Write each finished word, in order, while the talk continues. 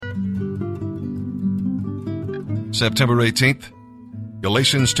September 18th,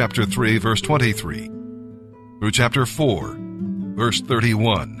 Galatians chapter 3, verse 23, through chapter 4, verse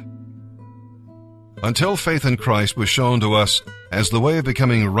 31. Until faith in Christ was shown to us as the way of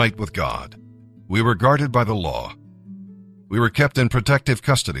becoming right with God, we were guarded by the law. We were kept in protective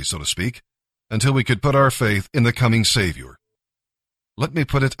custody, so to speak, until we could put our faith in the coming Savior. Let me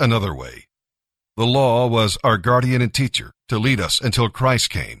put it another way. The law was our guardian and teacher to lead us until Christ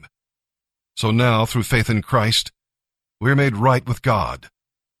came. So now, through faith in Christ, we're made right with God.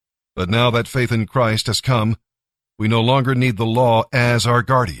 But now that faith in Christ has come, we no longer need the law as our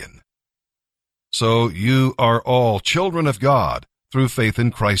guardian. So you are all children of God through faith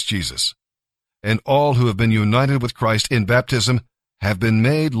in Christ Jesus. And all who have been united with Christ in baptism have been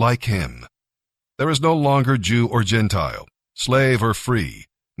made like him. There is no longer Jew or Gentile, slave or free,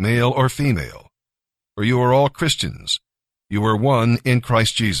 male or female. For you are all Christians. You are one in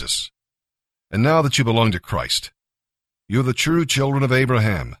Christ Jesus. And now that you belong to Christ, you are the true children of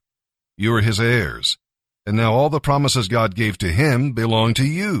Abraham. You are his heirs. And now all the promises God gave to him belong to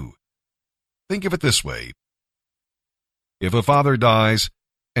you. Think of it this way. If a father dies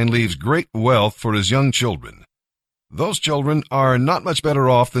and leaves great wealth for his young children, those children are not much better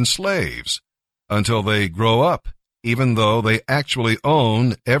off than slaves until they grow up, even though they actually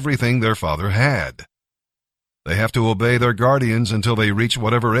own everything their father had. They have to obey their guardians until they reach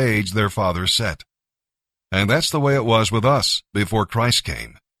whatever age their father set. And that's the way it was with us before Christ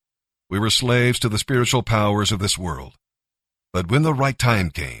came. We were slaves to the spiritual powers of this world. But when the right time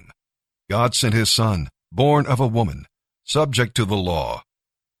came, God sent his Son, born of a woman, subject to the law.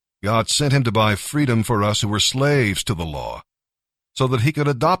 God sent him to buy freedom for us who were slaves to the law, so that he could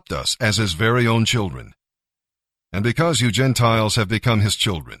adopt us as his very own children. And because you Gentiles have become his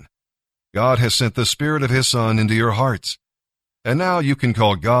children, God has sent the Spirit of his Son into your hearts. And now you can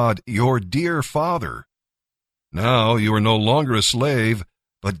call God your dear Father. Now you are no longer a slave,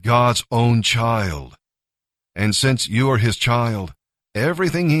 but God's own child. And since you are his child,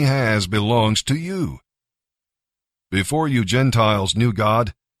 everything he has belongs to you. Before you Gentiles knew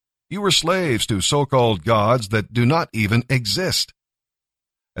God, you were slaves to so-called gods that do not even exist.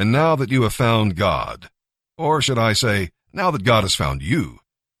 And now that you have found God, or should I say, now that God has found you,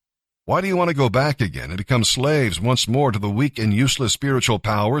 why do you want to go back again and become slaves once more to the weak and useless spiritual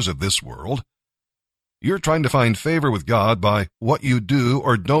powers of this world? You're trying to find favor with God by what you do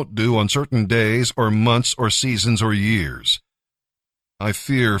or don't do on certain days or months or seasons or years. I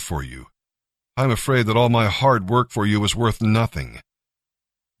fear for you. I'm afraid that all my hard work for you is worth nothing.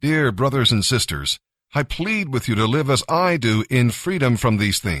 Dear brothers and sisters, I plead with you to live as I do in freedom from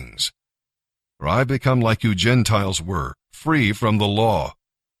these things. For I've become like you Gentiles were, free from the law.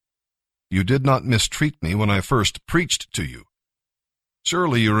 You did not mistreat me when I first preached to you.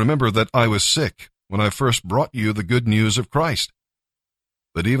 Surely you remember that I was sick when I first brought you the good news of Christ.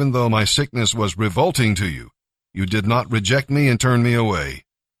 But even though my sickness was revolting to you, you did not reject me and turn me away.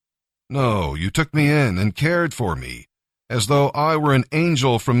 No, you took me in and cared for me, as though I were an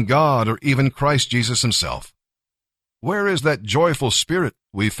angel from God or even Christ Jesus himself. Where is that joyful spirit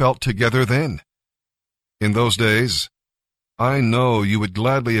we felt together then? In those days, I know you would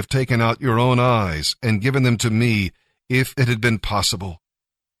gladly have taken out your own eyes and given them to me if it had been possible.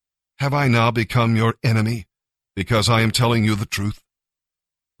 Have I now become your enemy because I am telling you the truth?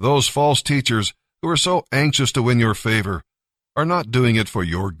 Those false teachers who are so anxious to win your favor are not doing it for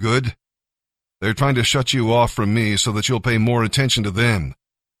your good. They're trying to shut you off from me so that you'll pay more attention to them.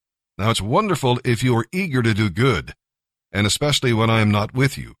 Now it's wonderful if you are eager to do good, and especially when I am not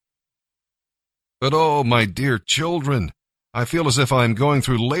with you. But oh, my dear children, I feel as if I am going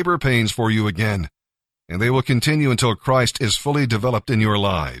through labor pains for you again, and they will continue until Christ is fully developed in your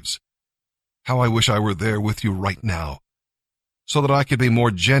lives. How I wish I were there with you right now, so that I could be more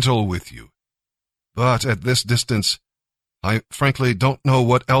gentle with you. But at this distance, I frankly don't know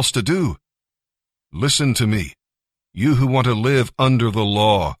what else to do. Listen to me, you who want to live under the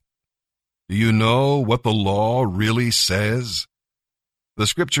law. Do you know what the law really says? The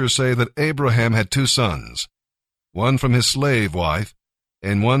scriptures say that Abraham had 2 sons, one from his slave wife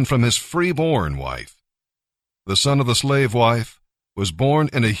and one from his freeborn wife. The son of the slave wife was born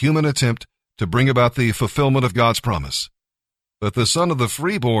in a human attempt to bring about the fulfillment of God's promise. But the son of the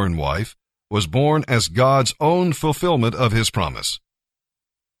freeborn wife was born as God's own fulfillment of his promise.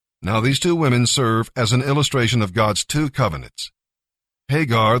 Now these 2 women serve as an illustration of God's 2 covenants.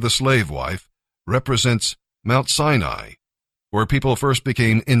 Hagar, the slave wife, represents Mount Sinai, where people first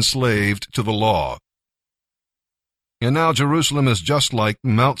became enslaved to the law. And now Jerusalem is just like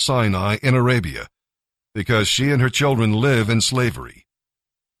Mount Sinai in Arabia, because she and her children live in slavery.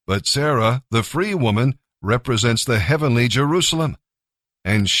 But Sarah, the free woman, represents the heavenly Jerusalem,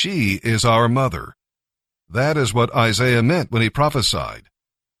 and she is our mother. That is what Isaiah meant when he prophesied.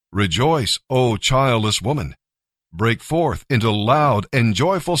 Rejoice, O childless woman. Break forth into loud and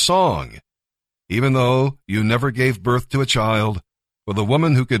joyful song. Even though you never gave birth to a child, for the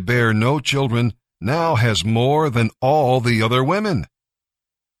woman who could bear no children now has more than all the other women.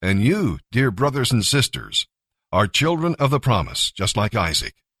 And you, dear brothers and sisters, are children of the promise, just like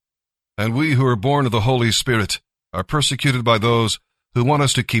Isaac. And we who are born of the Holy Spirit are persecuted by those who want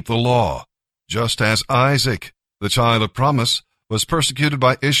us to keep the law, just as Isaac, the child of promise, was persecuted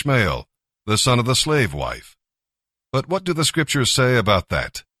by Ishmael, the son of the slave wife. But what do the scriptures say about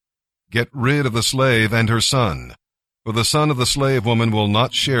that? Get rid of the slave and her son, for the son of the slave woman will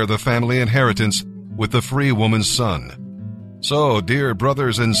not share the family inheritance with the free woman's son. So, dear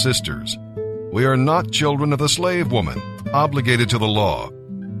brothers and sisters, we are not children of the slave woman, obligated to the law.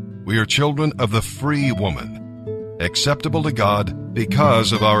 We are children of the free woman, acceptable to God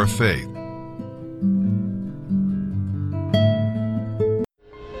because of our faith.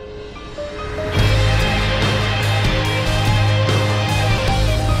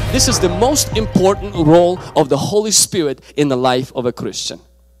 This is the most important role of the Holy Spirit in the life of a Christian,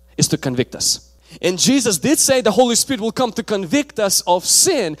 is to convict us. And Jesus did say the Holy Spirit will come to convict us of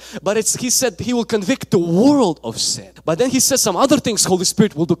sin, but He said He will convict the world of sin. But then He says some other things Holy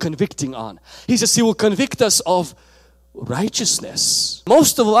Spirit will do convicting on. He says He will convict us of righteousness.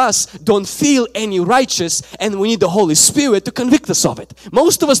 Most of us don't feel any righteous, and we need the Holy Spirit to convict us of it.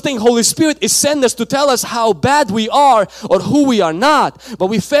 Most of us think Holy Spirit is sent us to tell us how bad we are or who we are not, but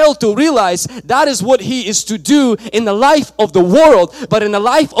we fail to realize that is what He is to do in the life of the world. But in the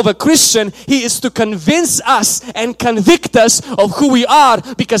life of a Christian, He is to convince us and convict us of who we are,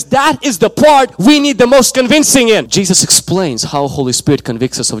 because that is the part we need the most convincing in. Jesus explains how Holy Spirit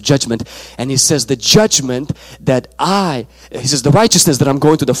convicts us of judgment, and He says the judgment that He says the righteousness that I'm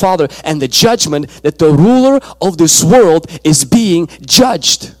going to the Father, and the judgment that the ruler of this world is being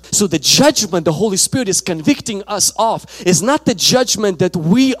judged. So the judgment the Holy Spirit is convicting us of is not the judgment that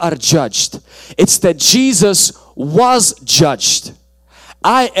we are judged. It's that Jesus was judged.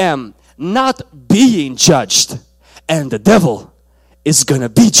 I am not being judged, and the devil is gonna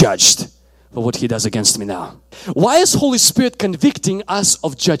be judged for what he does against me now. Why is Holy Spirit convicting us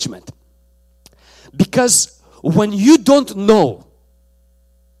of judgment? Because when you don't know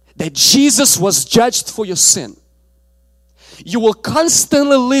that Jesus was judged for your sin, you will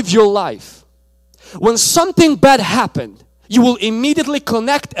constantly live your life. When something bad happened, you will immediately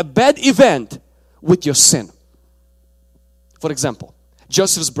connect a bad event with your sin. For example,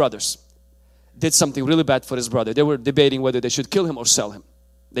 Joseph's brothers did something really bad for his brother. They were debating whether they should kill him or sell him.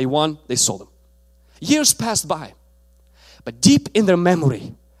 They won, they sold him. Years passed by, but deep in their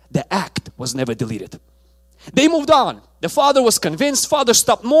memory, the act was never deleted. They moved on. The father was convinced, father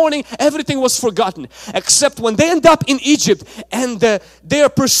stopped mourning, everything was forgotten. Except when they end up in Egypt and they are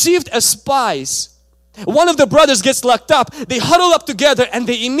perceived as spies. One of the brothers gets locked up, they huddle up together and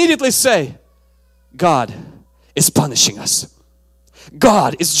they immediately say, God is punishing us.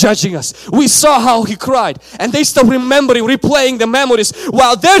 God is judging us. We saw how he cried, and they start remembering, replaying the memories.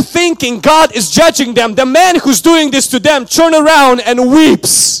 While they're thinking God is judging them, the man who's doing this to them turns around and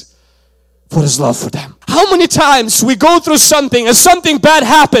weeps for his love for them. How many times we go through something and something bad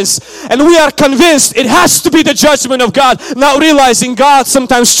happens and we are convinced it has to be the judgment of God, not realizing God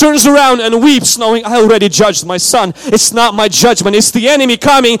sometimes turns around and weeps, knowing I already judged my son. It's not my judgment, it's the enemy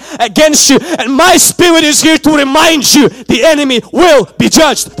coming against you, and my spirit is here to remind you the enemy will be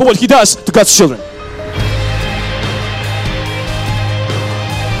judged for what he does to God's children.